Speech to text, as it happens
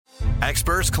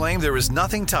Experts claim there is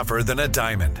nothing tougher than a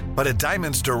diamond. But at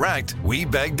Diamonds Direct, we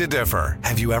beg to differ.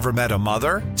 Have you ever met a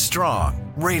mother?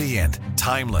 Strong, radiant,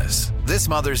 timeless. This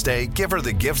Mother's Day, give her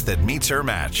the gift that meets her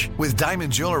match. With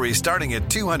diamond jewelry starting at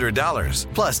 $200.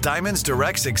 Plus Diamonds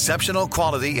Direct's exceptional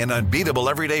quality and unbeatable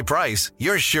everyday price,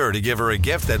 you're sure to give her a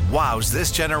gift that wows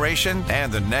this generation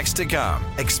and the next to come.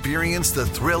 Experience the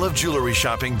thrill of jewelry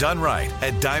shopping done right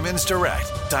at Diamonds Direct.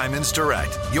 Diamonds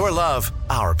Direct. Your love,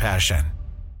 our passion.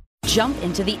 Jump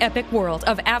into the epic world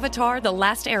of Avatar: The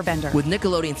Last Airbender. With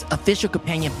Nickelodeon's official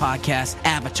companion podcast,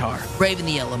 Avatar: Brave in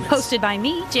the Elements. Hosted by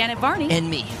me, Janet Varney. And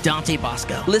me, Dante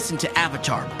Bosco. Listen to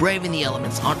Avatar: Brave in the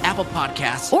Elements on Apple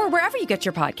Podcasts. Or wherever you get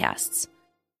your podcasts.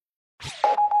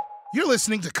 You're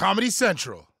listening to Comedy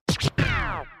Central.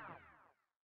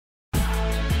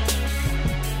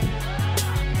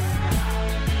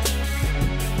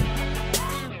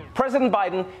 President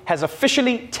Biden has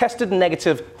officially tested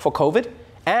negative for COVID,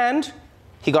 and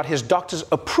he got his doctor's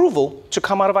approval to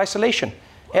come out of isolation.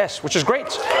 Yes, which is great.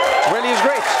 It really is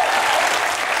great.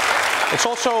 It's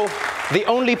also the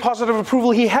only positive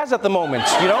approval he has at the moment,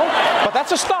 you know? But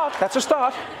that's a start. That's a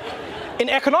start. In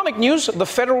economic news, the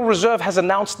Federal Reserve has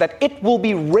announced that it will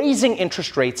be raising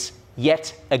interest rates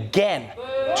yet again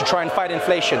to try and fight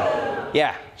inflation.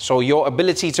 Yeah, so your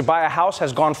ability to buy a house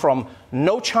has gone from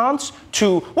no chance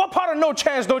to what part of no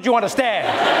chance don't you understand?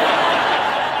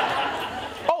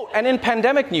 Oh, and in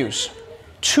pandemic news,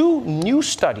 2 new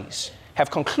studies have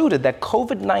concluded that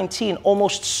COVID-19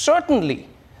 almost certainly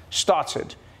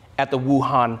started at the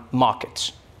Wuhan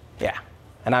market. Yeah,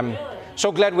 and I'm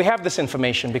so glad we have this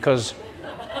information because,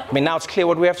 I mean, now it's clear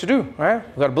what we have to do, right?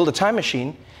 We've got to build a time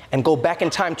machine and go back in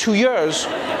time 2 years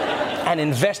and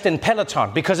invest in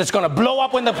Peloton because it's going to blow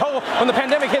up when the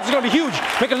pandemic hits. It's going to be huge.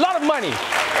 Make a lot of money.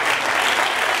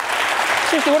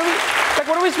 Seriously,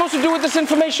 what are we supposed to do with this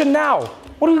information now?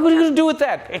 What are we going to do with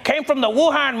that? It came from the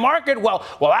Wuhan market. Well,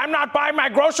 I'm not buying my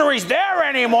groceries there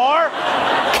anymore.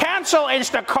 Cancel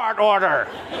Instacart order.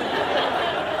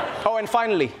 Oh, and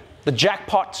finally, the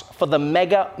jackpot for the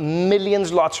Mega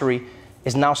Millions lottery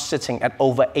is now sitting at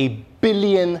over $1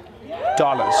 billion.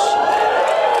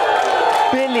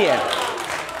 Billion,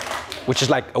 which is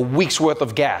like a week's worth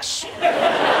of gas.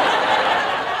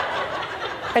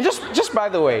 And just by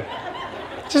the way,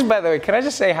 can I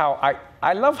just say how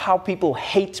I love how people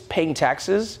hate paying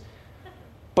taxes,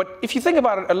 but if you think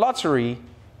about it, a lottery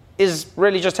is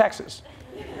really just taxes,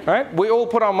 right? We all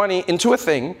put our money into a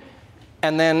thing,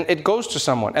 and then it goes to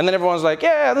someone, and then everyone's like,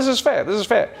 yeah, this is fair.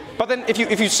 But then if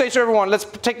you say to everyone, let's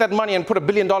take that money and put $1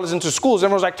 billion into schools,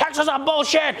 everyone's like, taxes are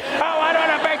bullshit. Oh, I don't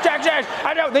want to pay taxes.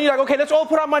 I don't. Then you're like, okay, let's all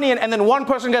put our money in, and then one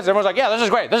person gets it. Everyone's like, yeah, this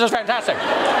is great. This is fantastic.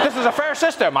 This is a fair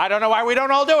system. I don't know why we don't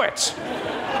all do it.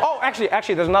 Oh,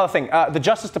 actually, there's another thing. The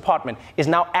Justice Department is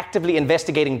now actively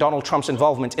investigating Donald Trump's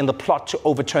involvement in the plot to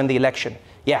overturn the election.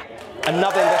 Yeah,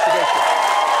 another investigation.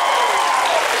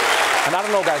 And I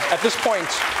don't know, guys, at this point,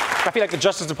 I feel like the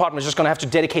Justice Department is just going to have to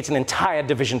dedicate an entire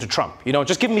division to Trump. You know,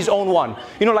 just give him his own one.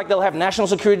 You know, like they'll have National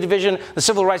Security Division, the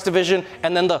Civil Rights Division,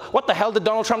 and then the what the hell did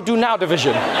Donald Trump do now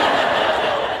division.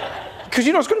 Because,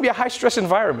 you know, it's going to be a high-stress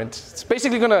environment. It's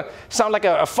basically going to sound like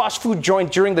a fast food joint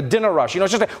during the dinner rush. You know,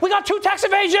 it's just like, we got 2 tax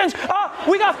evasions.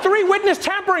 We got 3 witness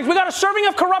tamperings. We got a serving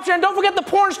of corruption. And don't forget the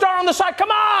porn star on the side.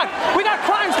 Come on. We got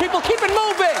crimes, people. Keep it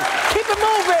moving. Keep it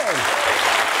moving.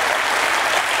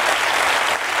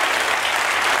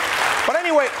 But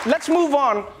anyway, let's move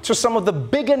on to some of the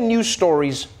bigger news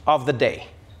stories of the day.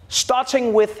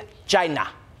 Starting with China.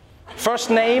 First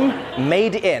name,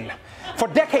 made in. For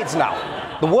decades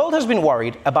now, the world has been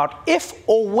worried about if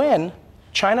or when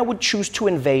China would choose to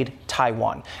invade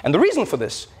Taiwan. And the reason for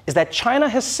this is that China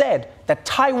has said that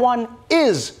Taiwan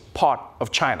is part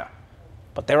of China.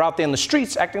 But they're out there in the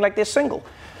streets acting like they're single.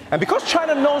 And because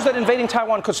China knows that invading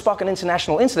Taiwan could spark an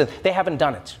international incident, they haven't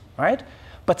done it, right?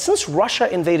 But since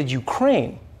Russia invaded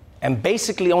Ukraine and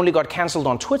basically only got cancelled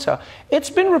on Twitter, it's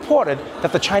been reported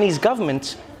that the Chinese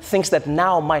government thinks that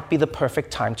now might be the perfect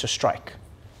time to strike.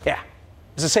 Yeah.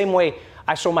 It's the same way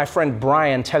I saw my friend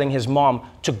Brian telling his mom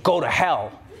to go to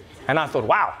hell. And I thought,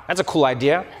 wow, that's a cool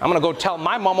idea. I'm going to go tell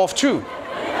my mom off too.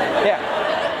 Yeah.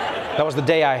 That was the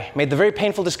day I made the very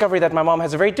painful discovery that my mom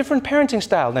has a very different parenting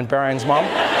style than Brian's mom.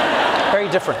 Very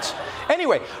different.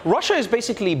 Anyway, Russia is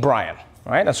basically Brian,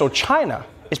 right? And so China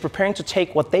is preparing to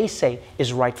take what they say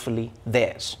is rightfully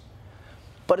theirs.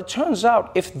 But it turns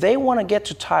out if they want to get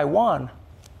to Taiwan,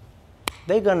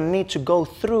 they're going to need to go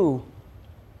through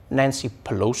Nancy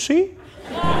Pelosi?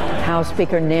 House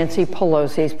Speaker Nancy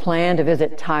Pelosi's plan to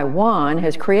visit Taiwan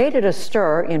has created a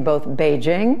stir in both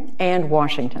Beijing and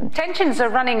Washington. Tensions are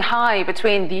running high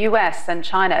between the U.S. and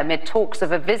China amid talks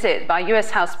of a visit by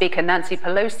U.S. House Speaker Nancy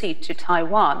Pelosi to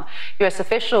Taiwan. U.S.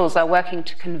 officials are working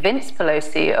to convince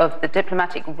Pelosi of the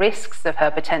diplomatic risks of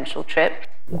her potential trip.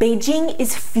 Beijing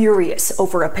is furious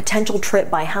over a potential trip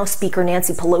by House Speaker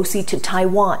Nancy Pelosi to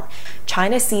Taiwan.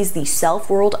 China sees the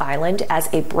self-ruled island as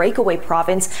a breakaway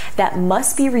province that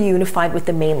must be reunified with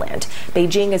the mainland.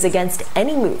 Beijing is against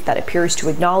any move that appears to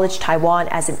acknowledge Taiwan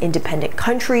as an independent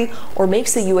country or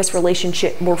makes the U.S.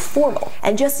 relationship more formal.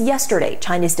 And just yesterday,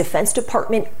 China's Defense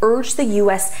Department urged the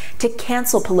U.S. to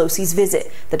cancel Pelosi's visit.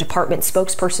 The department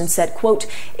spokesperson said, quote,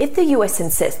 "If the U.S.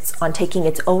 insists on taking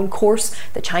its own course,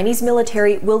 the Chinese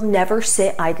military will never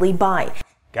sit idly by."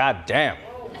 God damn.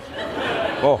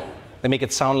 Oh, they make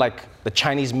it sound like the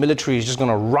Chinese military is just going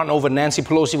to run over Nancy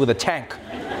Pelosi with a tank,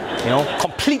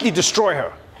 completely destroy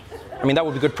her. I mean, that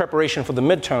would be good preparation for the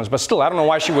midterms, but still, I don't know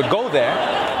why she would go there.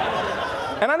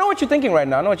 And I know what you're thinking right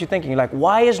now. I know what you're thinking. You're like,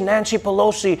 why is Nancy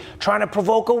Pelosi trying to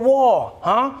provoke a war?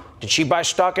 Huh? Did she buy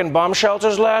stock in bomb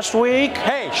shelters last week?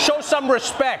 Hey, show some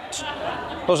respect.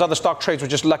 Those other stock trades were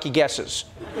just lucky guesses.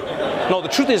 No, the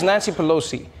truth is Nancy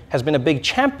Pelosi has been a big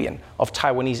champion of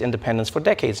Taiwanese independence for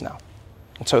decades now.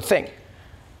 It's her thing.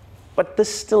 But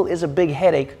this still is a big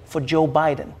headache for Joe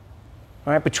Biden.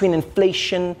 All right? Between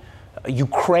inflation,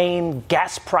 Ukraine,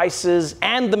 gas prices,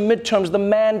 and the midterms, the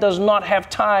man does not have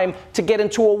time to get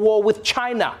into a war with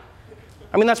China.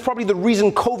 I mean, that's probably the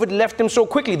reason COVID left him so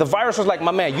quickly. The virus was like,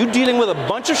 my man, you're dealing with a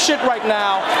bunch of shit right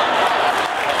now.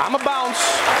 I'm a bounce.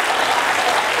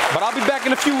 But I'll be back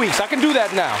in a few weeks. I can do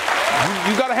that now.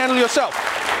 You got to handle yourself.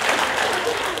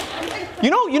 You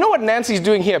know what Nancy's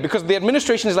doing here? Because the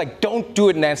administration is like, don't do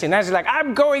it, Nancy. And Nancy's like,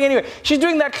 I'm going anyway. She's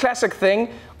doing that classic thing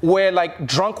where like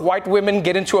drunk white women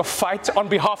get into a fight on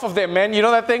behalf of their men. You know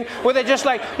that thing? Where they're just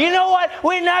like, you know what?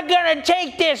 We're not going to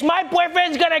take this. My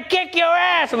boyfriend's going to kick your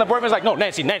ass. And the boyfriend's like, no,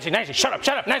 Nancy, shut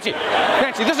up, Nancy.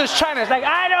 Nancy, this is China. It's like,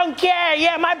 I don't care.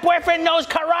 Yeah, my boyfriend knows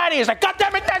karate. It's like, God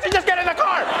damn it, Nancy, just get in the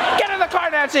car. Get in the car,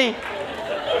 Nancy.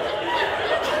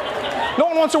 No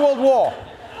one wants a world war.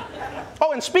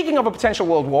 Oh, and speaking of a potential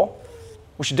world war,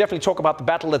 we should definitely talk about the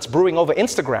battle that's brewing over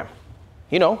Instagram.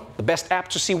 You know, the best app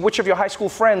to see which of your high school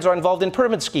friends are involved in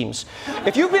pyramid schemes.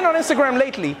 If you've been on Instagram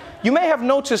lately, you may have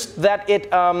noticed that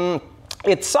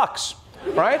it sucks,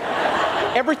 right?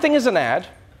 Everything is an ad,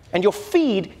 and your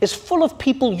feed is full of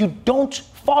people you don't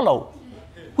follow,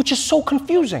 which is so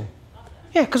confusing.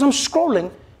 Yeah, because I'm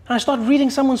scrolling, and I start reading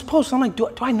someone's post, and I'm like, do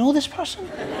I know this person?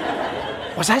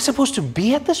 Was I supposed to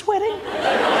be at this wedding?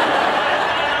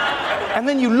 And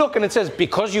then you look and it says,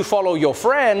 because you follow your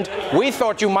friend, we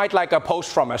thought you might like a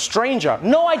post from a stranger.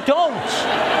 No, I don't.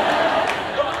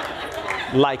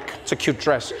 Like, it's a cute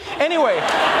dress. Anyway,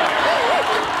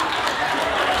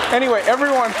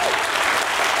 everyone's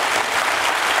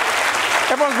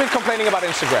been complaining about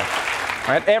Instagram,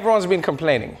 right? Everyone's been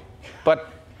complaining,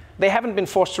 but they haven't been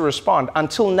forced to respond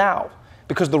until now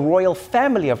because the royal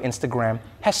family of Instagram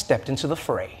has stepped into the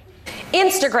fray.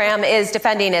 Instagram is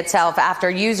defending itself after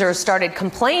users started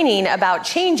complaining about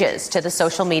changes to the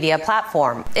social media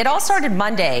platform. It all started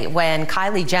Monday when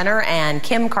Kylie Jenner and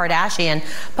Kim Kardashian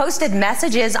posted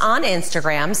messages on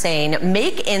Instagram saying,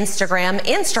 make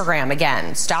Instagram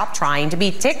again. Stop trying to be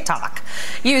TikTok.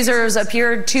 Users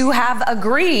appeared to have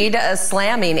agreed,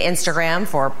 slamming Instagram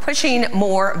for pushing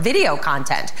more video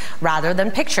content rather than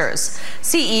pictures.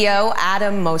 CEO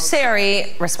Adam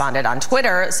Mosseri responded on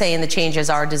Twitter saying the changes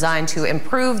are designed to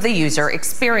improve the user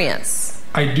experience.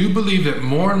 I do believe that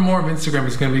more and more of Instagram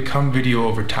is going to become video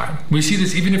over time. We see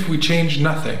this even if we change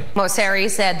nothing. Mosseri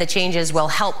said the changes will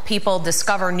help people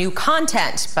discover new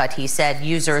content, but he said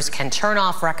users can turn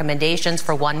off recommendations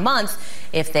for 1 month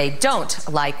if they don't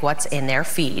like what's in their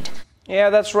feed.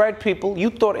 Yeah, that's right, people. You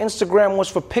thought Instagram was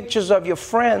for pictures of your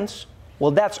friends.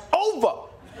 Well, that's over.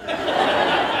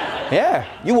 Yeah,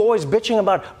 you were always bitching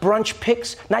about brunch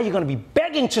pics. Now you're going to be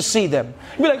begging to see them.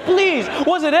 You'll be like, please,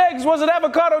 was it eggs? Was it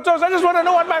avocado toast? I just want to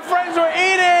know what my friends were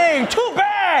eating. Too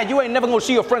bad. You ain't never going to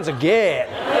see your friends again.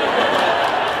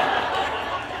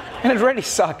 And it really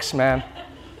sucks, man.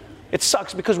 It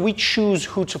sucks because we choose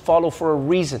who to follow for a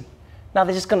reason. Now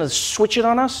they're just going to switch it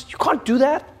on us? You can't do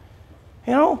that.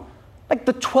 You know? Like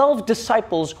the 12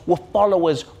 disciples were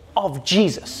followers of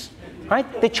Jesus, right?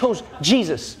 They chose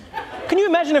Jesus. Can you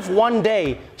imagine if one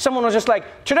day someone was just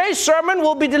like, today's sermon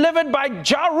will be delivered by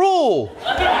Ja Rule?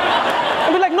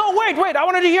 I'd be like, no, wait, I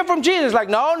wanted to hear from Jesus. Like,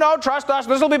 no, trust us,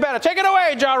 this will be better. Take it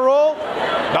away, Ja Rule.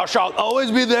 Thou shalt always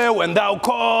be there when thou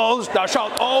calls. Thou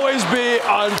shalt always be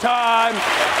on time.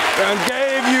 And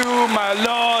gave you my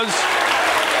laws.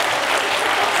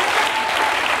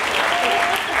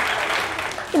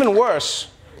 Even worse,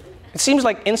 it seems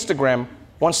like Instagram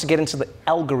wants to get into the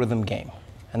algorithm game.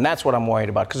 And that's what I'm worried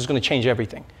about, because it's going to change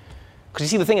everything. Because you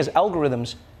see, the thing is,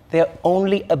 algorithms, they're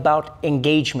only about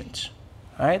engagement.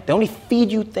 All right? They only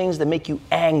feed you things that make you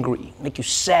angry, make you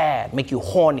sad, make you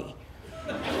horny.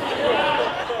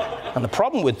 And the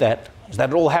problem with that is that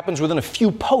it all happens within a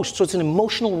few posts, so it's an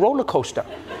emotional roller coaster.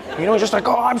 You know, it's just like,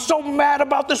 oh, I'm so mad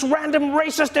about this random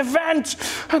racist event,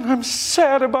 and I'm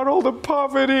sad about all the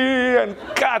poverty, and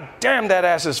god damn, that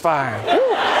ass is fine.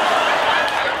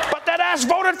 But that ass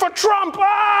voted for Trump!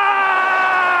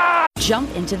 Ah!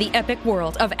 Jump into the epic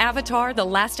world of Avatar: The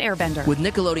Last Airbender. With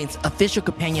Nickelodeon's official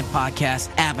companion podcast,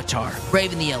 Avatar: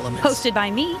 Braving the Elements. Hosted by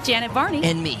me, Janet Varney.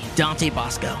 And me, Dante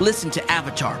Bosco. Listen to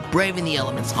Avatar: Braving the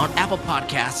Elements on Apple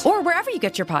Podcasts. Or wherever you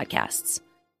get your podcasts.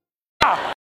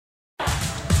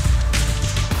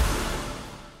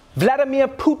 Vladimir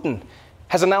Putin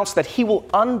has announced that he will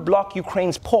unblock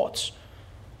Ukraine's ports.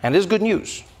 And it is good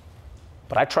news.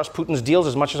 But I trust Putin's deals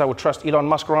as much as I would trust Elon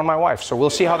Musk around my wife, so we'll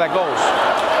see how that goes.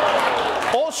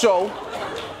 Also,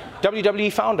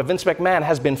 WWE founder Vince McMahon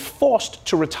has been forced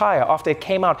to retire after it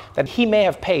came out that he may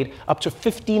have paid up to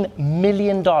 $15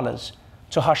 million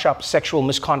to hush up sexual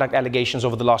misconduct allegations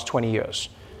over the last 20 years.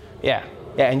 Yeah,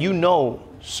 and you know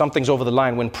something's over the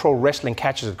line when pro wrestling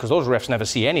catches it, because those refs never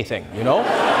see anything, you know?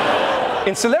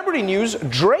 In celebrity news,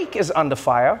 Drake is under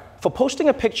fire for posting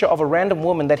a picture of a random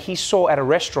woman that he saw at a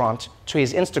restaurant to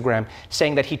his Instagram,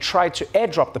 saying that he tried to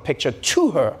airdrop the picture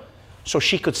to her so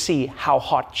she could see how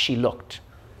hot she looked.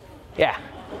 Yeah.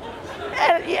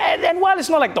 And while it's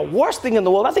not like the worst thing in the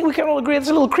world, I think we can all agree it's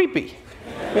a little creepy,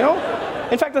 you know?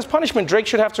 In fact, as punishment, Drake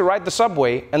should have to ride the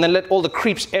subway and then let all the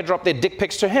creeps airdrop their dick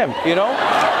pics to him, you know?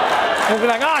 And be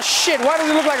like, ah, shit, why does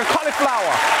it look like a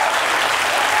cauliflower?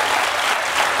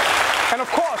 And of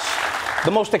course,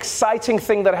 the most exciting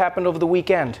thing that happened over the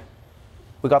weekend,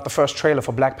 we got the first trailer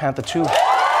for Black Panther 2.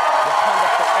 Wakanda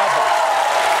Forever.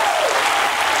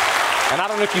 And I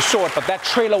don't know if you saw it, but that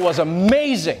trailer was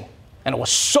amazing. And it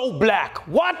was so black.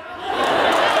 What?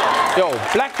 Yo,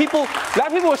 black people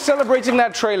were celebrating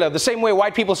that trailer the same way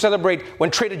white people celebrate when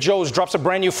Trader Joe's drops a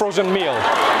brand new frozen meal.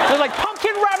 They're like,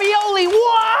 pumpkin ravioli,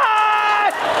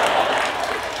 what?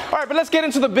 All right, but let's get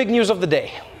into the big news of the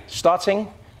day.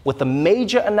 Starting with the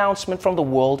major announcement from the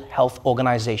World Health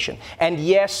Organization. And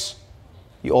yes,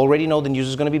 you already know the news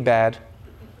is going to be bad,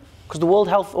 because the World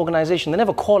Health Organization, they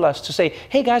never call us to say,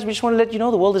 hey guys, we just want to let you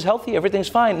know the world is healthy, everything's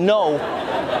fine. No,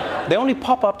 they only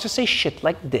pop up to say shit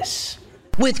like this.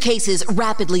 With cases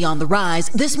rapidly on the rise,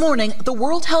 this morning, the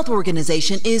World Health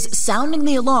Organization is sounding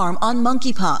the alarm on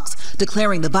monkeypox,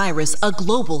 declaring the virus a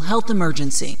global health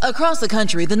emergency. Across the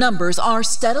country, the numbers are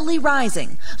steadily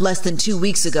rising. Less than 2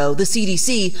 weeks ago, the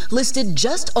CDC listed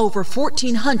just over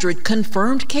 1,400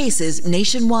 confirmed cases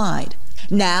nationwide.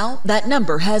 Now, that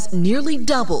number has nearly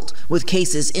doubled, with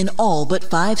cases in all but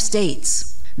 5 states.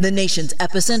 The nation's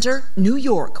epicenter, New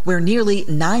York, where nearly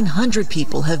 900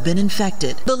 people have been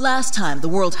infected. The last time the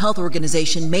World Health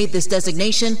Organization made this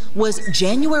designation was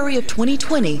January of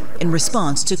 2020 in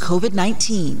response to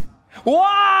COVID-19. Why?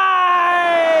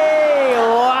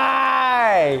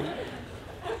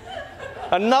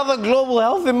 Another global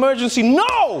health emergency?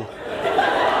 No!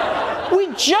 We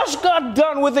just got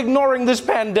done with ignoring this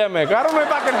pandemic. I don't know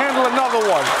if I can handle another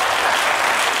one.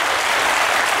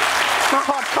 My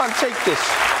heart can't take this.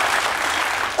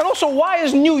 And also, why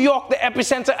is New York the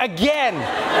epicenter again?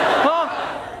 Huh?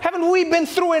 Haven't we been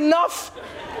through enough?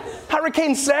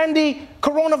 Hurricane Sandy,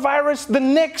 coronavirus, the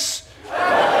Knicks.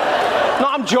 No,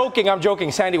 I'm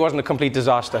joking. Sandy wasn't a complete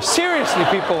disaster. Seriously,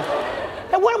 people.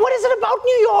 And what is it about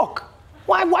New York?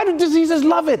 Why do diseases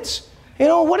love it? You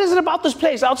know, what is it about this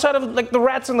place? Outside of like the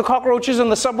rats and the cockroaches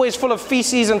and the subways full of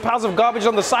feces and piles of garbage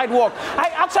on the sidewalk.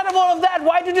 Outside of all of that,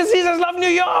 why do diseases love New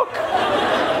York?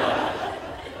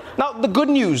 Now, the good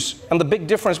news and the big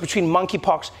difference between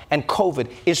monkeypox and COVID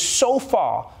is so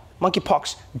far,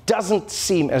 monkeypox doesn't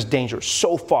seem as dangerous.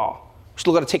 So far.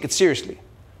 Still got to take it seriously.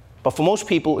 But for most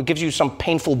people, it gives you some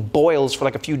painful boils for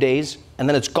like a few days, and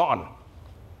then it's gone.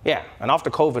 Yeah, and after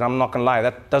COVID, I'm not going to lie,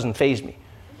 that doesn't faze me.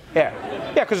 Yeah,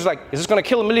 because it's like, is this going to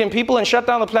kill 1 million people and shut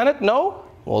down the planet? No?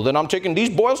 Well, then I'm taking these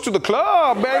boils to the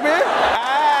club, baby.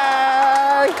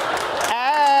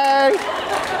 Hey.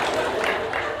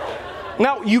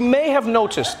 Now, you may have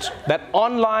noticed that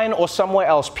online or somewhere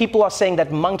else, people are saying that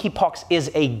monkeypox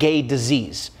is a gay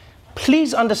disease.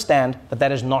 Please understand that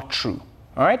that is not true.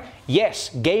 All right? Yes,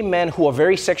 gay men who are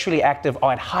very sexually active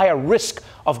are at higher risk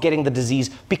of getting the disease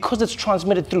because it's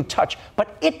transmitted through touch,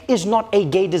 but it is not a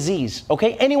gay disease,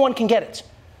 okay? Anyone can get it.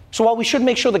 So while we should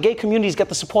make sure the gay communities get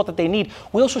the support that they need,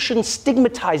 we also shouldn't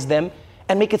stigmatize them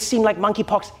and make it seem like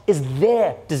monkeypox is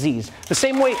their disease. The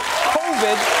same way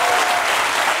COVID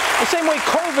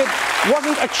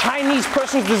wasn't a Chinese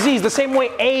person's disease, the same way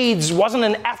AIDS wasn't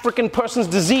an African person's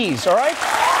disease, all right?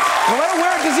 No matter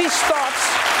where a disease starts,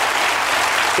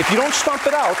 if you don't stomp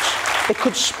it out, it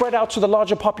could spread out to the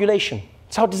larger population.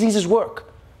 That's how diseases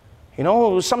work. You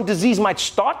know, some disease might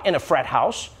start in a frat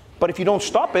house, but if you don't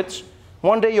stop it,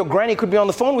 one day your granny could be on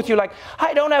the phone with you like,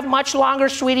 I don't have much longer,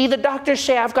 sweetie. The doctors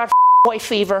say I've got boy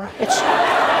fever.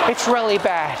 It's really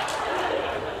bad.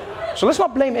 So let's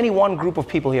not blame any one group of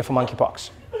people here for monkeypox.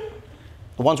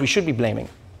 The ones we should be blaming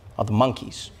are the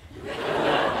monkeys.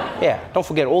 Yeah, don't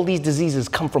forget, all these diseases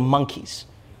come from monkeys.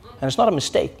 And it's not a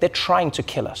mistake. They're trying to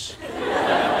kill us.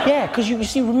 Yeah, because you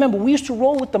see, remember, we used to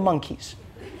roll with the monkeys.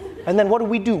 And then what did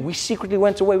we do? We secretly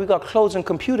went away. We got clothes and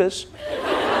computers.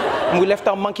 And we left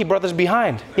our monkey brothers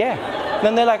behind. Yeah.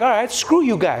 Then they're like, all right, screw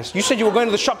you guys. You said you were going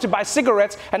to the shop to buy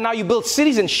cigarettes, and now you build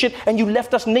cities and shit, and you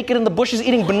left us naked in the bushes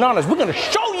eating bananas. We're going to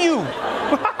show you.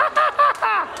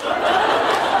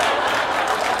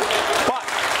 But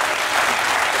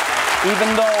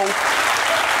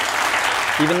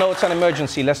even though it's an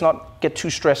emergency, let's not get too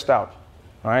stressed out,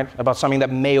 all right, about something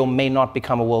that may or may not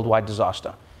become a worldwide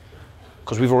disaster.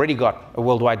 Because we've already got a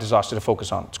worldwide disaster to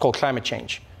focus on. It's called climate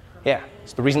change. Yeah,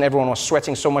 it's the reason everyone was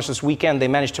sweating so much this weekend. They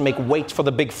managed to make weight for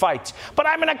the big fight. But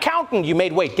I'm an accountant. You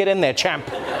made weight. Get in there, champ.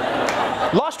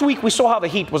 Last week, we saw how the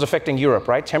heat was affecting Europe,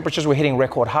 right? Temperatures were hitting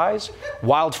record highs.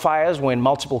 Wildfires were in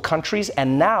multiple countries.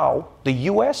 And now the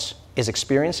U.S. is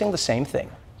experiencing the same thing.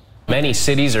 Many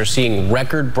cities are seeing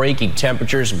record-breaking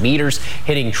temperatures, meters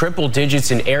hitting triple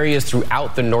digits in areas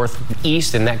throughout the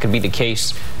Northeast, and that could be the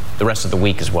case the rest of the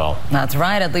week as well. That's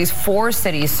right. At least 4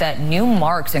 cities set new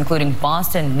marks, including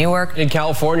Boston, Newark. In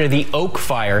California, the Oak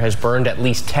Fire has burned at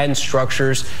least 10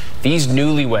 structures. These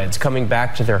newlyweds coming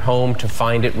back to their home to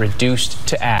find it reduced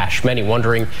to ash. Many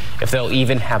wondering if they'll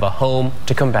even have a home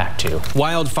to come back to.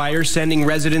 Wildfires sending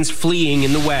residents fleeing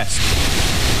in the west.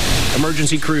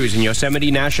 Emergency crews in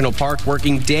Yosemite National Park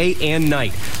working day and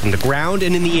night on the ground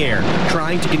and in the air,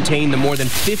 trying to contain the more than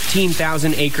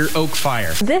 15,000-acre Oak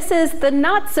Fire. This is the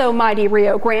not-so-mighty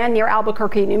Rio Grande near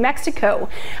Albuquerque, New Mexico.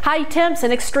 High temps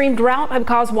and extreme drought have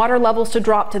caused water levels to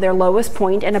drop to their lowest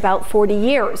point in about 40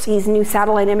 years. These new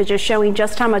satellite images showing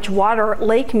just how much water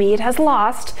Lake Mead has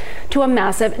lost to a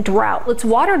massive drought. Its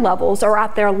water levels are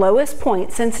at their lowest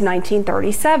point since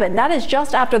 1937. That is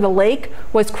just after the lake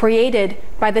was created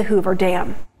by the Hoover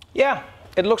Dam. Yeah,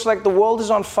 it looks like the world is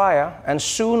on fire, and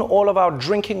soon all of our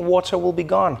drinking water will be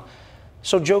gone.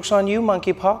 So joke's on you,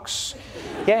 monkeypox.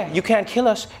 Yeah, you can't kill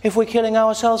us if we're killing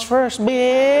ourselves first,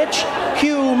 bitch.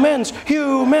 Humans,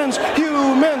 humans,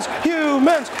 humans,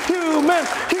 humans, humans, humans,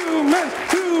 humans,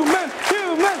 humans,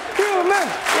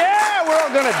 humans. Yeah, we're all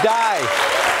gonna die.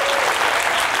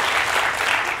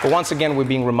 But once again, we're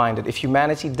being reminded, if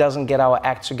humanity doesn't get our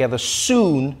act together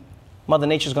soon, Mother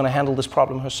Nature's going to handle this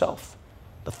problem herself.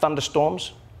 The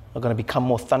thunderstorms are going to become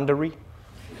more thundery.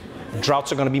 The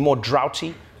droughts are going to be more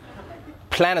droughty.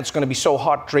 Planet's going to be so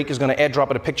hot, Drake is going to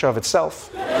airdrop it a picture of itself.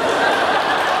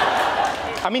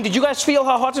 I mean, did you guys feel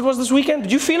how hot it was this weekend?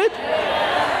 Did you feel it?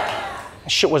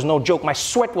 Shit was no joke. My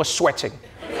sweat was sweating.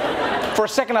 For a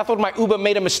second, I thought my Uber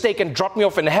made a mistake and dropped me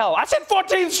off in hell. I said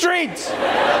 14th Street!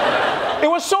 It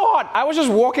was so hot. I was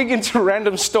just walking into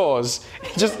random stores,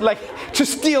 just like to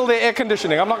steal their air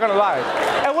conditioning. I'm not gonna lie.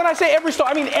 And when I say every store,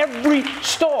 I mean every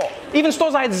store. Even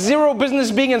stores I had zero business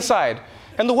being inside.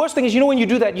 And the worst thing is, you know, when you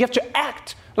do that, you have to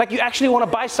act like you actually want to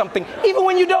buy something, even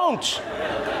when you don't.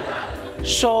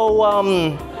 So,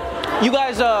 you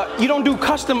guys, you don't do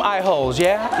custom eye holes,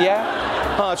 yeah? Yeah?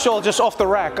 It's all just off the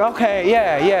rack. Okay,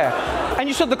 yeah. And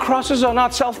you said the crosses are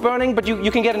not self-burning, but you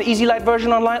can get an Easy Light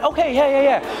version online? Okay,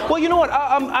 yeah. Well, you know what?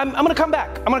 I'm gonna come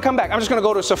back. I'm just gonna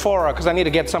go to Sephora because I need to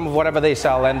get some of whatever they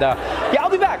sell. And yeah, I'll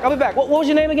be back. What was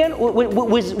your name again?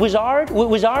 Wizard?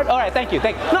 Wizard? All right, thank you. No,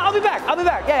 I'll be back.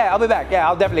 Yeah, I'll be back. Yeah,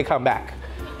 I'll definitely come back.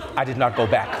 I did not go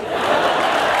back.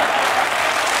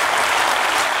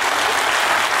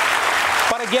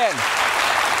 But again,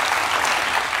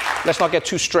 let's not get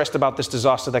too stressed about this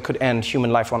disaster that could end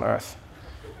human life on Earth,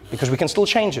 because we can still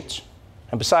change it.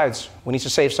 And besides, we need to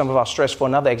save some of our stress for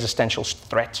another existential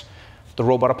threat, the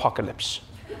robot apocalypse.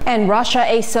 And Russia,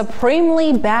 a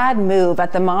supremely bad move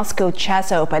at the Moscow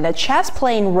Chess Open. A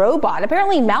chess-playing robot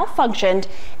apparently malfunctioned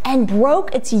and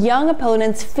broke its young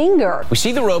opponent's finger. We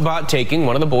see the robot taking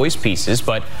one of the boy's pieces,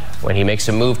 but when he makes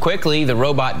a move quickly, the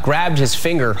robot grabbed his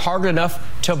finger hard enough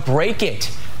to break it.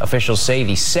 Officials say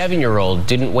the 7-year-old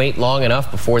didn't wait long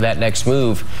enough before that next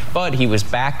move, but he was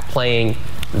back playing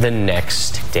the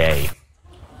next day.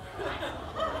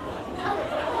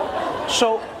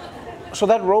 So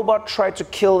that robot tried to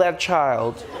kill that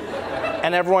child,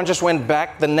 and everyone just went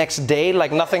back the next day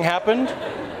like nothing happened?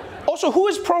 Also, who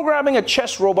is programming a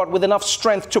chess robot with enough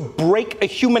strength to break a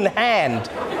human hand?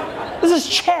 This is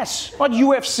chess, not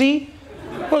UFC.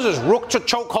 What is this, rook to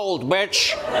chokehold,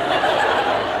 bitch?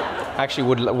 I actually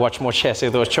would watch more chess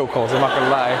if there was chokeholds, I'm not gonna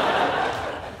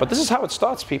lie. But this is how it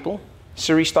starts, people.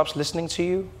 Siri stops listening to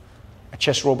you. A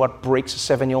chess robot breaks a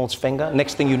 7-year-old's finger.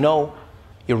 Next thing you know,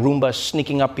 your Roomba is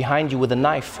sneaking up behind you with a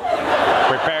knife.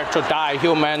 Prepare to die,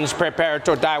 humans, prepare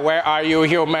to die. Where are you,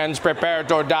 humans? Prepare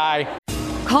to die.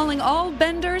 Calling all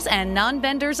benders and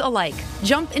non-benders alike.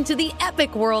 Jump into the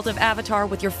epic world of Avatar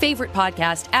with your favorite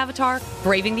podcast, Avatar: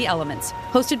 Braving the Elements.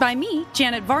 Hosted by me,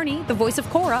 Janet Varney, the voice of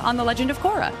Korra on The Legend of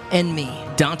Korra. And me,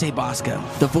 Dante Bosco,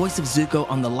 the voice of Zuko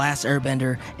on The Last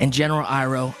Airbender and General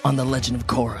Iroh on The Legend of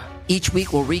Korra. Each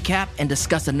week we'll recap and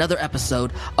discuss another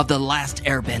episode of The Last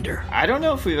Airbender. I don't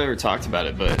know if we've ever talked about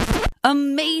it, but...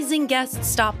 Amazing guests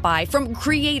stop by, from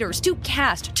creators to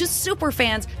cast to super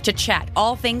fans to chat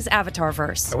all things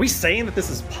Avatarverse. Are we saying that this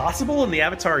is possible in the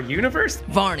Avatar universe?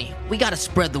 Varney, we gotta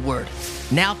spread the word.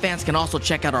 Now fans can also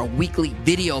check out our weekly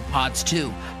video pods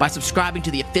too by subscribing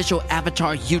to the official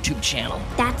Avatar YouTube channel.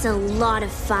 That's a lot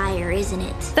of fire, isn't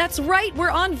it? That's right,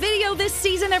 we're on video this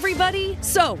season, everybody.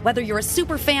 So whether you're a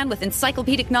super fan with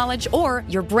encyclopedic knowledge or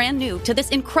you're brand new to this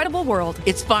incredible world,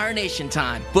 it's Fire Nation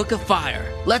time. Book of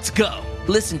Fire. Let's go.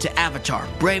 Listen to Avatar: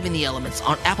 Braving the Elements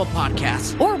on Apple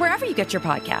Podcasts or wherever you get your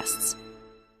podcasts.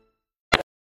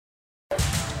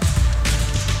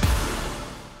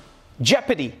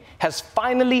 Jeopardy has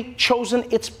finally chosen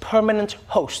its permanent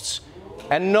hosts.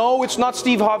 And no, it's not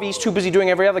Steve Harvey. He's too busy doing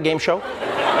every other game show.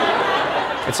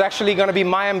 It's actually going to be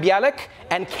Mayim Bialik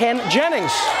and Ken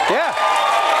Jennings. Yeah.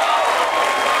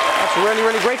 That's really,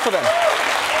 really great for them.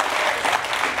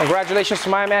 Congratulations to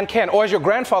my man Ken, or as your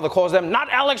grandfather calls them, not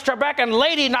Alex Trebek and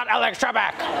lady not Alex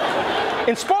Trebek.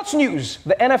 In sports news,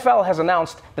 the NFL has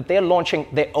announced that they're launching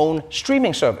their own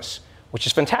streaming service, which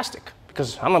is fantastic.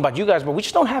 Because I don't know about you guys, but we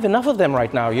just don't have enough of them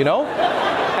right now, you know?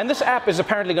 And this app is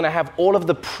apparently going to have all of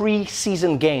the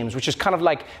pre-season games, which is kind of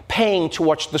like paying to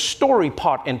watch the story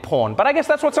part in porn. But I guess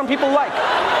that's what some people like.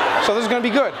 So this is going to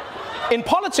be good. In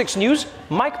politics news,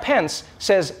 Mike Pence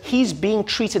says he's being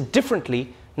treated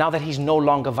differently now that he's no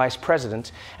longer vice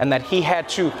president, and that he had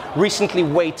to recently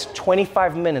wait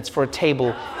 25 minutes for a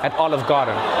table at Olive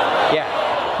Garden.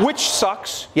 Yeah. Which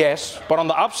sucks, yes, but on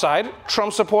the upside,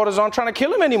 Trump supporters aren't trying to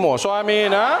kill him anymore. So I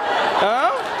mean,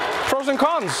 pros and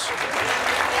cons.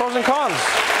 Pros and cons.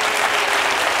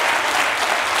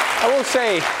 I will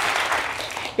say,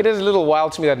 it is a little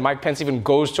wild to me that Mike Pence even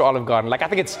goes to Olive Garden. Like, I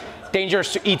think it's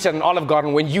dangerous to eat at an Olive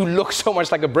Garden when you look so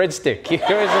much like a breadstick.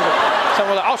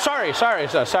 Someone like, oh, sorry,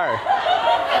 sir, sorry.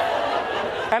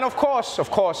 And of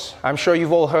course, I'm sure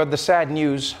you've all heard the sad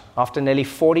news. After nearly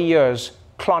 40 years,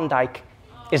 Klondike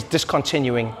is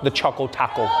discontinuing the Choco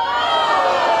Taco.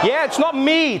 Yeah, it's not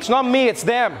me, it's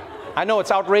them. I know,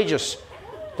 it's outrageous.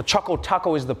 The Choco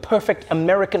Taco is the perfect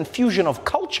American fusion of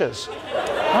cultures,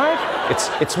 right?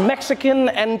 It's Mexican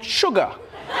and sugar.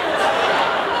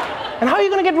 And how are you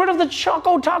gonna get rid of the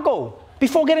Choco Taco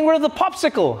before getting rid of the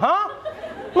popsicle, huh?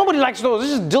 Nobody likes those.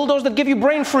 This is dildos that give you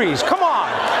brain freeze. Come on.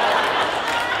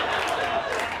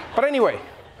 But anyway,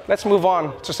 let's move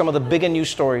on to some of the bigger news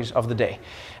stories of the day.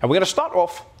 And we're going to start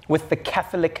off with the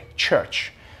Catholic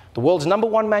Church, the world's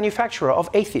 #1 manufacturer of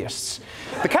atheists.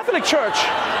 The Catholic Church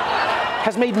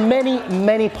has made many,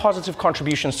 many positive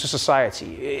contributions to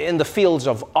society in the fields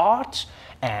of art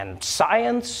and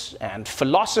science and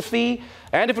philosophy.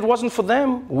 And if it wasn't for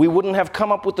them, we wouldn't have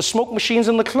come up with the smoke machines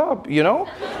in the club, you know?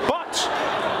 But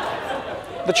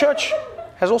the church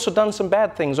has also done some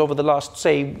bad things over the last,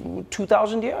 say,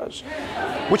 2,000 years.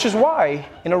 Which is why,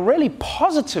 in a really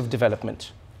positive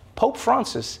development, Pope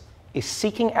Francis is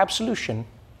seeking absolution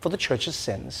for the church's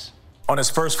sins. On his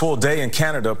first full day in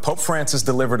Canada, Pope Francis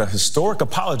delivered a historic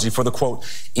apology for the, quote,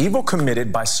 evil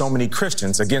committed by so many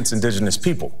Christians against Indigenous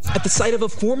people. At the site of a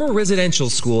former residential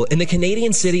school in the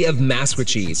Canadian city of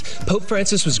Massachusets, Pope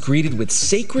Francis was greeted with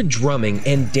sacred drumming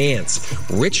and dance,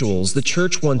 rituals the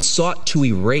church once sought to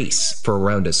erase for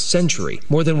around a century.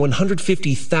 More than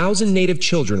 150,000 Native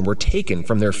children were taken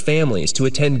from their families to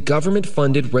attend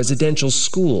government-funded residential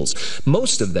schools,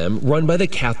 most of them run by the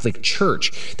Catholic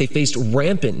Church. They faced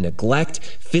rampant neglect,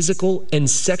 physical and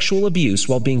sexual abuse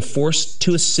while being forced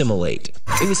to assimilate.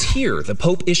 It was here the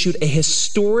Pope issued a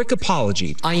historic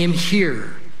apology. I am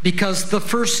here because the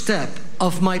first step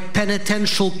of my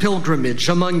penitential pilgrimage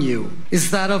among you is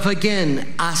that of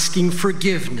again asking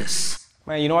forgiveness.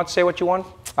 Man, you know what? Say what you want.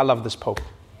 I love this Pope.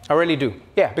 I really do.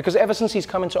 Yeah, because ever since he's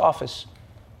come into office,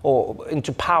 or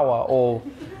into power, or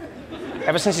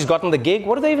ever since he's gotten the gig,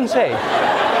 what do they even say?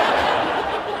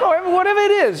 Whatever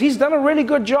it is, he's done a really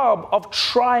good job of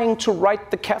trying to right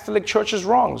the Catholic Church's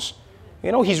wrongs.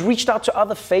 You know, he's reached out to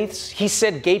other faiths. He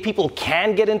said gay people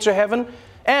can get into heaven.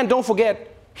 And don't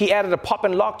forget, he added a pop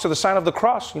and lock to the sign of the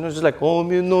cross. You know, just like, oh,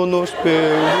 me no nos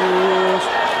perus,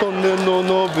 no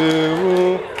no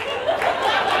beru.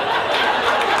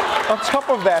 On top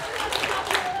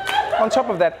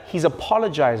of that, he's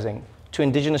apologizing to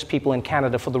Indigenous people in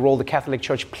Canada for the role the Catholic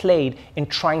Church played in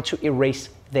trying to erase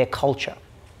their culture.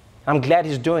 I'm glad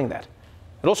he's doing that.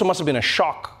 It also must have been a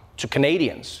shock to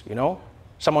Canadians, you know?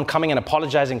 Someone coming and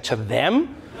apologizing to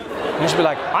them. And just be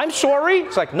like, I'm sorry?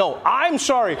 It's like, no, I'm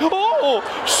sorry. Oh,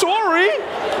 sorry?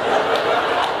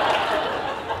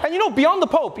 And you know, beyond the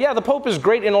Pope, yeah, the Pope is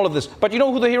great in all of this. But you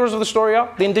know who the heroes of the story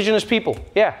are? The Indigenous people,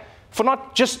 yeah. For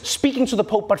not just speaking to the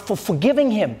Pope, but for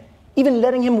forgiving him. Even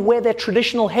letting him wear their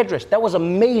traditional headdress. That was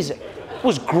amazing. It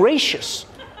was gracious,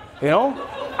 you know?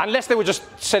 Unless they were just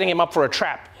setting him up for a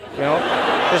trap. You know,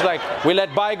 it's like, we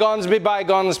let bygones be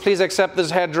bygones. Please accept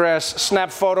this headdress, snap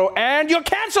photo, and you're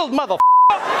canceled, motherfucker.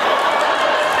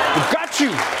 We got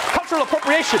you. Cultural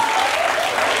appropriation.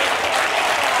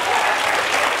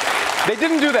 They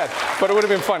didn't do that, but it would have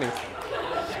been funny.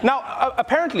 Now,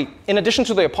 apparently, in addition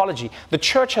to the apology, the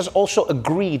church has also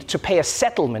agreed to pay a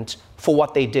settlement for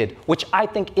what they did, which I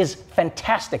think is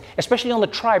fantastic, especially on the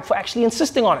tribe for actually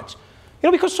insisting on it. You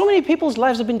know, because so many people's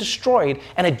lives have been destroyed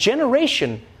and a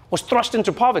generation was thrust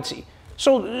into poverty.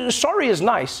 So sorry is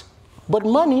nice, but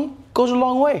money goes a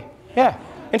long way. Yeah.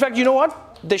 In fact, you know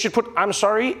what? They should put I'm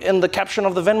sorry in the caption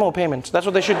of the Venmo payment. That's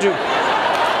what they should do.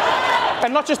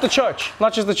 And not just the church,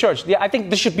 not just the church. Yeah, I think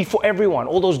this should be for everyone.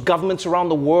 All those governments around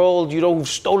the world, you know, who've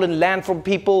stolen land from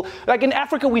people. Like in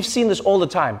Africa, we've seen this all the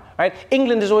time, right?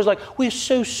 England is always like, we're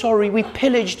so sorry, we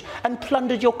pillaged and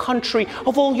plundered your country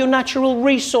of all your natural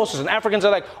resources. And Africans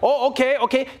are like, oh,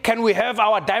 okay, can we have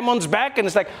our diamonds back? And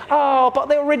it's like, oh, but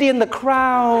they're already in the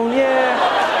crown,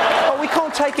 yeah. Oh, we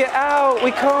can't take it out,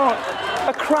 we can't.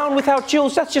 A crown without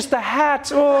jewels, that's just a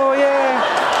hat, oh, yeah.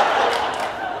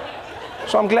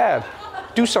 So I'm glad.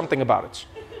 Do something about it.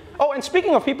 Oh, and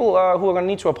speaking of people who are going to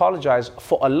need to apologize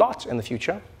for a lot in the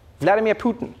future, Vladimir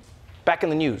Putin, back in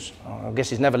the news. Oh, I guess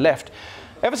he's never left.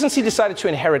 Ever since he decided to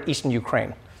inherit eastern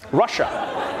Ukraine, Russia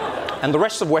and the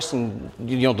rest of the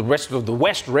rest of the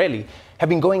West really, have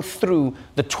been going through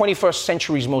the 21st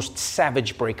century's most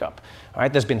savage breakup. All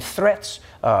right, there's been threats,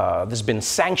 there's been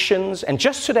sanctions, and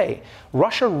just today,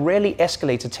 Russia really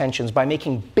escalated tensions by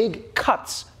making big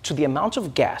cuts to the amount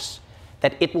of gas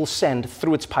that it will send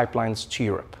through its pipelines to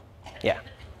Europe. Yeah.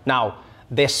 Now,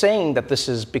 they're saying that this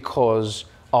is because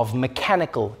of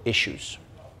mechanical issues.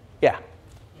 Yeah.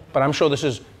 But I'm sure this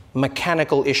is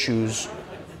mechanical issues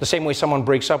the same way someone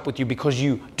breaks up with you because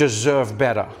you deserve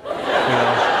better. You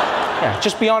know? Yeah.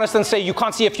 Just be honest and say you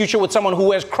can't see a future with someone who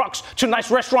wears Crocs to nice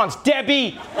restaurants.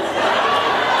 Debbie!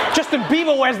 Justin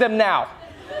Bieber wears them now.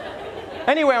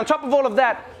 Anyway, on top of all of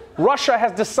that, Russia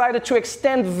has decided to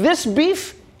extend this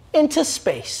beef into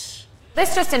space.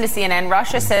 This just into CNN.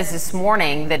 Russia says this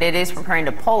morning that it is preparing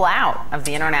to pull out of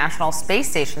the International Space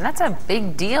Station. That's a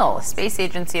big deal. A space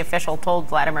agency official told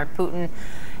Vladimir Putin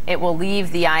it will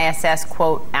leave the ISS,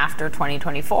 quote, after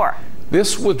 2024.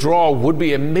 This withdrawal would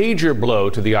be a major blow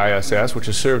to the ISS, which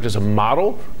has served as a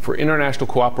model for international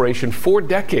cooperation for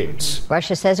decades.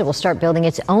 Russia says it will start building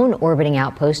its own orbiting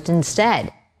outpost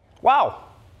instead. Wow.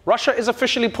 Russia is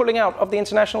officially pulling out of the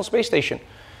International Space Station,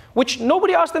 which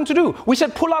nobody asked them to do. We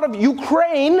said pull out of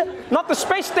Ukraine, not the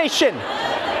space station.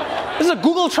 This is a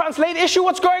Google Translate issue.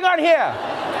 What's going on here?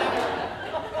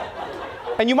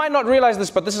 And you might not realize this,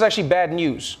 but this is actually bad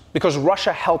news because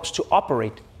Russia helps to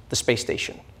operate the space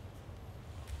station,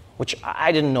 which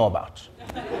I didn't know about.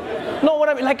 No, what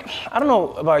I mean, like, I don't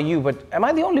know about you, but am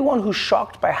I the only one who's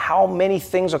shocked by how many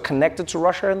things are connected to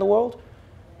Russia in the world?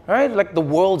 Right? Like the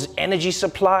world's energy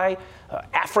supply,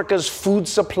 Africa's food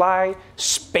supply,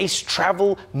 space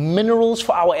travel, minerals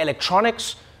for our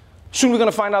electronics. Soon we're going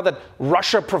to find out that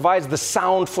Russia provides the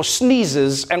sound for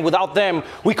sneezes, and without them,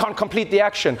 we can't complete the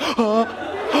action.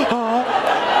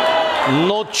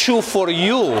 No chew for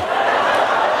you.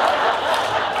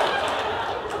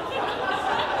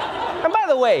 And by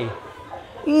the way,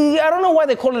 I don't know why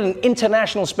they call it an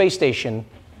international space station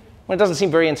when it doesn't seem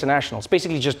very international. It's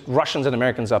basically just Russians and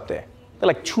Americans up there. There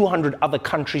are like 200 other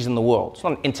countries in the world. It's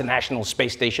not an international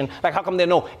space station. Like, how come there are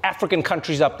no African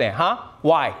countries up there, huh?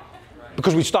 Why?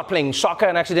 Because we start playing soccer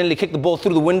and accidentally kick the ball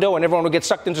through the window and everyone will get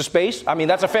sucked into space? I mean,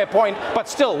 that's a fair point, but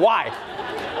still, why?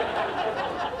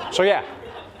 So yeah,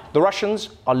 the Russians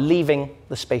are leaving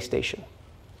the space station.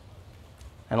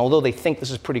 And although they think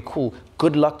this is pretty cool,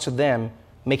 good luck to them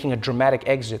making a dramatic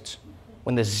exit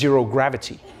when there's zero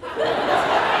gravity.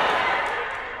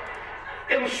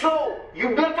 And so,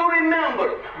 you better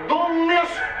remember, don't mess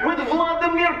with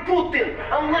Vladimir Putin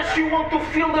unless you want to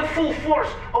feel the full force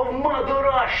of Mother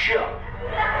Russia.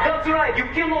 That's right, you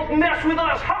cannot mess with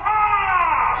us. Ha-ha!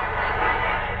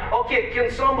 Okay,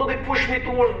 can somebody push me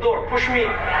towards the door? Push me.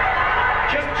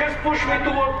 Just push me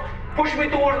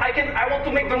towards, I want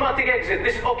to make dramatic exit.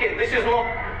 This is not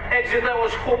exit I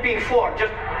was hoping for.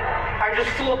 I'm just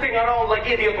floating around like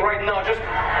idiot right now.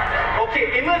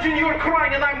 Okay, imagine you're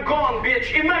crying and I'm gone,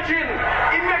 bitch. Imagine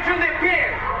the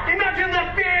pain. Imagine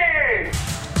the pain.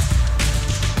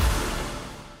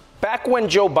 Back when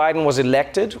Joe Biden was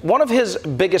elected, one of his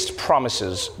biggest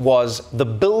promises was the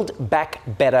Build Back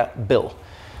Better bill,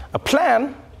 a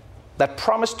plan that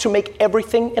promised to make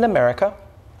everything in America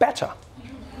better.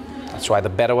 That's why the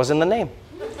better was in the name.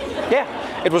 Yeah,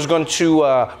 it was going to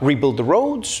rebuild the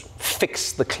roads,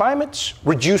 fix the climate,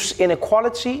 reduce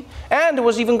inequality, and it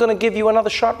was even going to give you another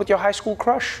shot with your high school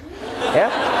crush. Yeah,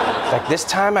 like this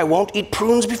time I won't eat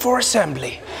prunes before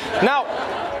assembly. Now,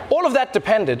 all of that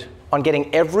depended on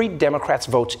getting every Democrat's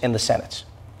vote in the Senate.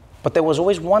 But there was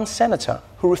always one senator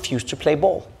who refused to play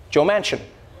ball, Joe Manchin.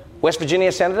 West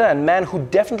Virginia senator and man who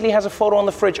definitely has a photo on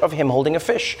the fridge of him holding a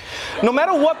fish. No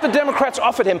matter what the Democrats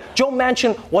offered him, Joe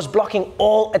Manchin was blocking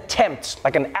all attempts,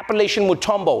 like an Appalachian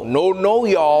Mutombo. No,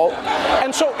 y'all.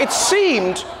 And so it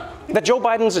seemed that Joe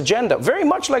Biden's agenda, very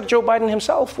much like Joe Biden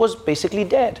himself, was basically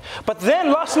dead. But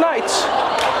then last night,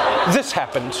 this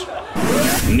happened.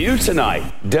 New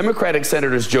tonight, Democratic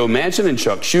Senators Joe Manchin and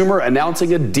Chuck Schumer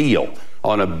announcing a deal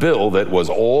on a bill that was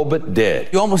all but dead.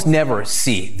 You almost never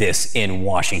see this in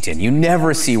Washington. You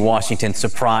never see Washington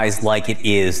surprised like it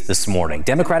is this morning.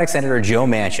 Democratic Senator Joe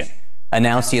Manchin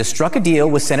announced he has struck a deal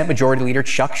with Senate Majority Leader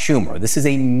Chuck Schumer. This is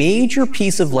a major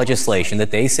piece of legislation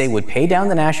that they say would pay down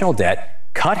the national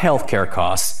debt, cut health care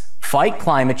costs, fight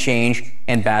climate change,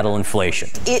 and battle inflation.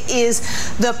 It is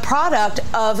the product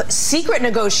of secret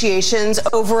negotiations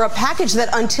over a package that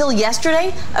until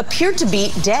yesterday appeared to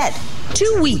be dead.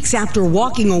 2 weeks after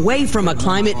walking away from a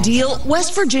climate deal,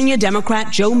 West Virginia Democrat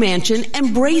Joe Manchin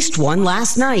embraced one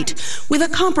last night with a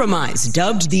compromise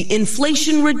dubbed the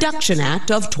Inflation Reduction Act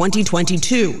of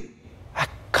 2022. I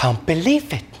can't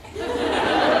believe it.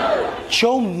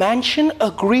 Joe Manchin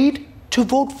agreed to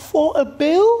vote for a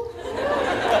bill?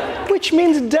 Which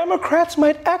means Democrats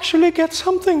might actually get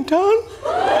something done?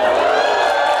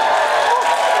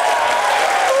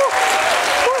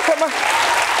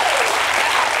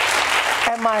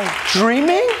 Am I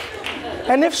dreaming?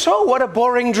 And if so, what a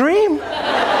boring dream.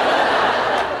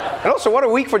 And also, what a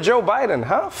week for Joe Biden,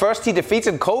 huh? First he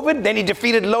defeated COVID, then he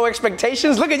defeated low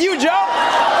expectations. Look at you, Joe!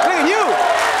 Look at you!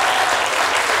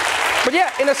 But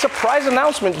yeah, in a surprise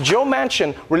announcement, Joe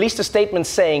Manchin released a statement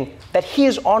saying that he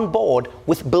is on board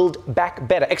with Build Back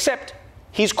Better, except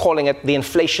he's calling it the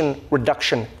Inflation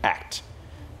Reduction Act.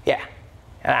 Yeah,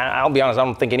 and I'll be honest, I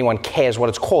don't think anyone cares what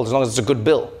it's called as long as it's a good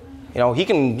bill. You know, he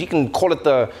can call it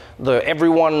the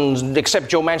everyone except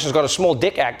Joe Manchin's got a small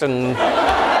dick act, and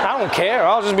I don't care.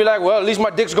 I'll just be like, well, at least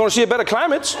my dick's going to see a better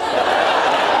climate.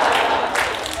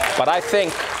 But I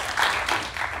think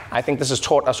this has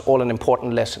taught us all an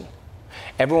important lesson.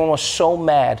 Everyone was so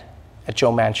mad at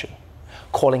Joe Manchin,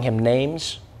 calling him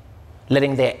names,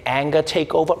 letting their anger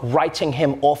take over, writing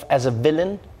him off as a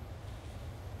villain.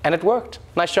 And it worked.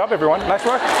 Nice job, everyone. Nice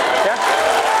work. Yeah?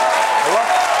 It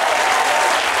worked.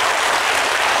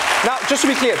 Now, just to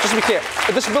be clear,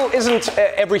 this bill isn't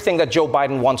everything that Joe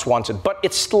Biden once wanted, but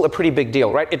it's still a pretty big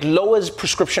deal, right? It lowers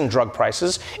prescription drug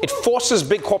prices. It forces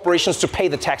big corporations to pay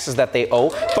the taxes that they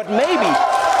owe. But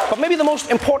But maybe the most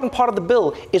important part of the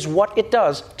bill is what it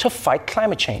does to fight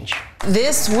climate change.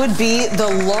 This would be the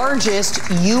largest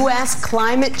U.S.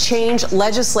 climate change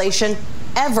legislation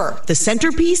ever. The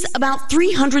centerpiece, about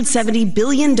 $370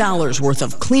 billion worth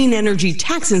of clean energy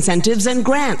tax incentives and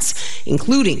grants,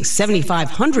 including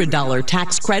 $7,500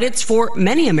 tax credits for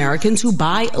many Americans who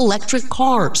buy electric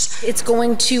cars. It's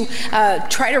going to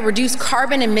try to reduce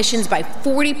carbon emissions by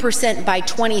 40% by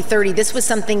 2030. This was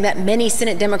something that many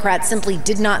Senate Democrats simply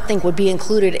did not think would be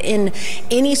included in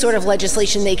any sort of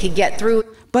legislation they could get through.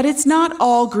 But it's not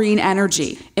all green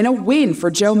energy. In a win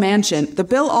for Joe Manchin, the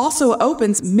bill also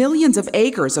opens millions of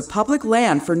acres of public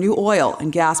land for new oil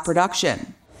and gas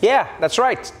production. Yeah, that's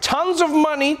right. Tons of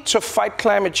money to fight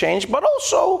climate change, but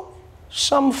also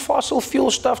some fossil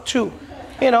fuel stuff too.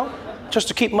 You know, just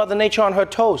to keep Mother Nature on her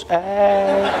toes. But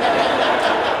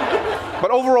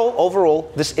overall,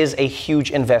 this is a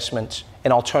huge investment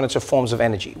in alternative forms of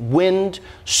energy. Wind,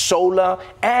 solar,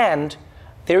 and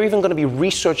they're even going to be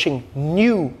researching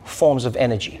new forms of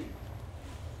energy.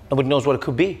 Nobody knows what it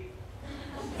could be.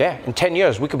 Yeah, in 10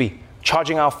 years, we could be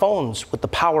charging our phones with the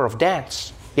power of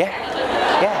dance. Yeah,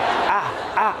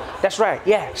 that's right.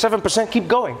 Yeah, 7%, keep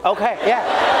going. Okay,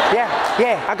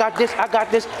 yeah, I got this.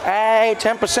 Hey,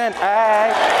 10%,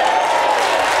 hey.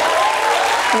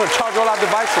 I'm going to charge all our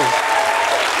devices.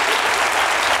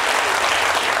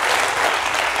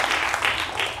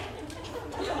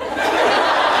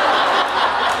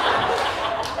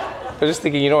 I'm just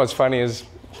thinking, you know what's funny is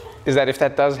that if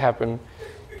that does happen,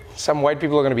 some white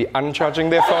people are going to be uncharging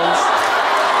their phones.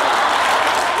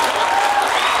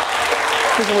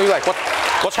 People will be like,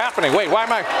 what's happening? Wait, why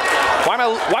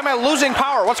am I losing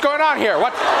power? What's going on here?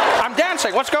 I'm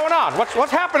dancing. What's going on?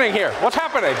 What's happening here? What's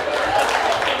happening?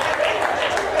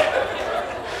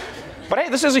 But hey,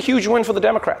 this is a huge win for the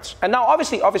Democrats. And now,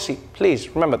 obviously, please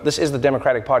remember, this is the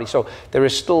Democratic Party, so there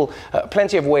is still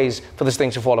plenty of ways for this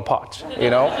thing to fall apart, you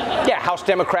know? Yeah, House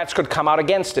Democrats could come out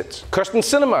against it. Kyrsten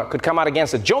Sinema could come out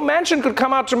against it. Joe Manchin could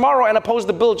come out tomorrow and oppose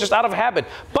the bill just out of habit.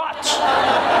 But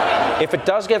if it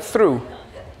does get through,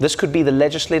 this could be the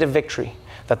legislative victory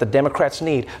that the Democrats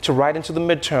need to ride into the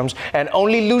midterms and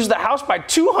only lose the House by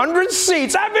 200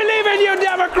 seats. I believe in you,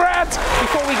 Democrats!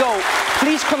 Before we go,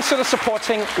 please consider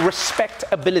supporting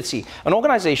Respectability, an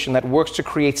organization that works to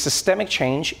create systemic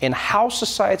change in how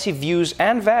society views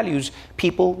and values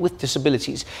people with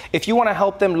disabilities. If you want to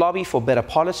help them lobby for better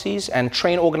policies and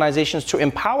train organizations to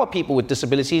empower people with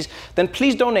disabilities, then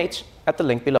please donate at the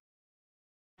link below.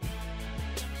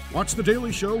 Watch The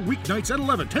Daily Show weeknights at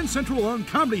 11, 10 Central on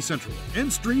Comedy Central.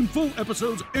 And stream full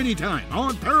episodes anytime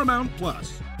on Paramount+.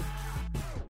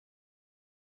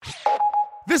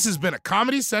 This has been a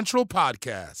Comedy Central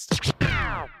podcast.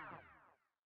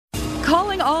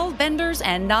 Calling all benders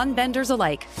and non-benders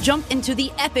alike. Jump into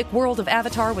the epic world of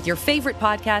Avatar with your favorite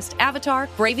podcast, Avatar: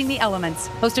 Braving the Elements.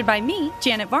 Hosted by me,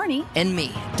 Janet Varney. And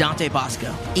me, Dante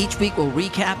Bosco. Each week we'll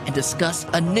recap and discuss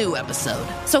a new episode.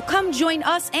 So come join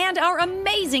us and our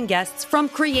amazing guests, from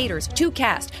creators to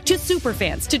cast to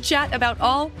superfans, to chat about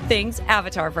all things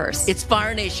Avatarverse. It's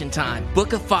Fire Nation time.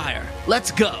 Book of Fire.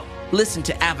 Let's go. Listen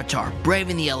to Avatar: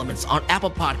 Braving the Elements on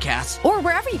Apple Podcasts or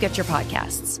wherever you get your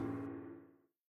podcasts.